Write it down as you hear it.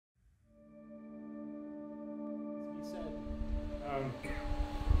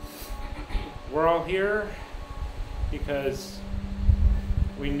We're all here because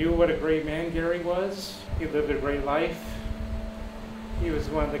we knew what a great man Gary was. He lived a great life. He was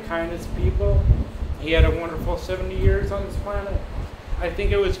one of the kindest people. He had a wonderful 70 years on this planet. I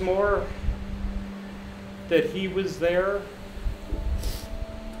think it was more that he was there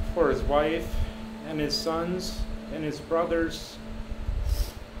for his wife and his sons and his brothers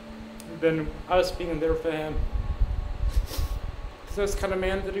than us being there for him. Because that's the kind of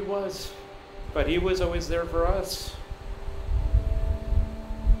man that he was. But he was always there for us.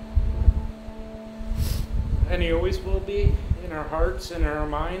 And he always will be in our hearts and in our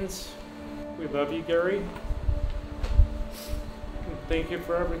minds. We love you, Gary. And thank you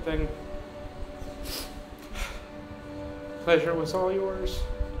for everything. Pleasure was all yours.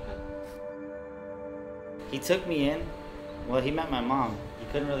 He took me in. Well, he met my mom. He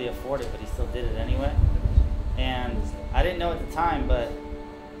couldn't really afford it, but he still did it anyway. And I didn't know at the time, but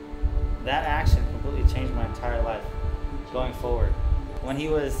that action completely changed my entire life going forward. When he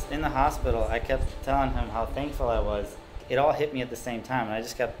was in the hospital, I kept telling him how thankful I was. It all hit me at the same time, and I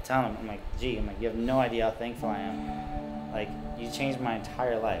just kept telling him, I'm like, you have no idea how thankful I am. Like, you changed my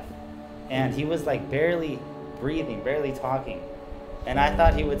entire life. And he was like barely breathing, barely talking. And I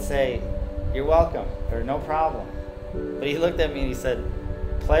thought he would say, you're welcome, or no problem. But he looked at me and he said,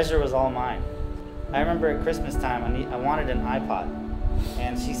 pleasure was all mine. I remember at Christmas time, I wanted an iPod.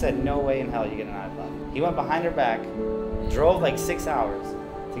 And she said, no way in hell you get an iPod. He went behind her back, drove like 6 hours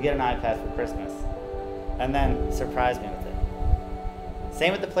to get an iPad for Christmas, and then surprised me with it.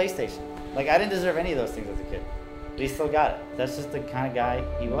 Same with the PlayStation. Like, I didn't deserve any of those things as a kid, but he still got it. That's just the kind of guy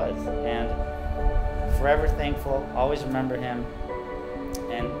he was. And forever thankful, always remember him,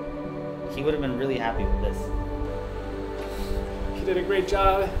 and he would have been really happy with this. He did a great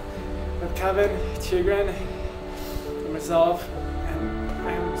job with Kevin, Tigran, and myself, and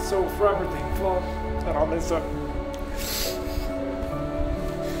I am so forever thankful that I'll miss him.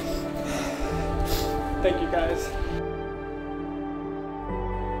 Thank you, guys.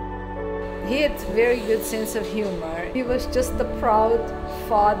 He had a very good sense of humor. He was just the proud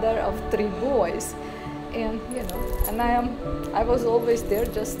father of 3 boys. And, and I was always there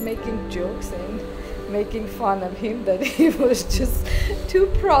just making jokes and making fun of him, that he was just too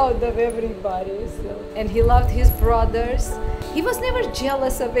proud of everybody. So. And he loved his brothers. He was never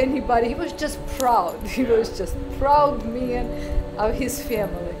jealous of anybody. He was just proud. He was just proud man of his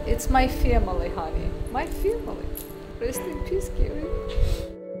family. It's my family, honey. My family. Rest in peace, Gary.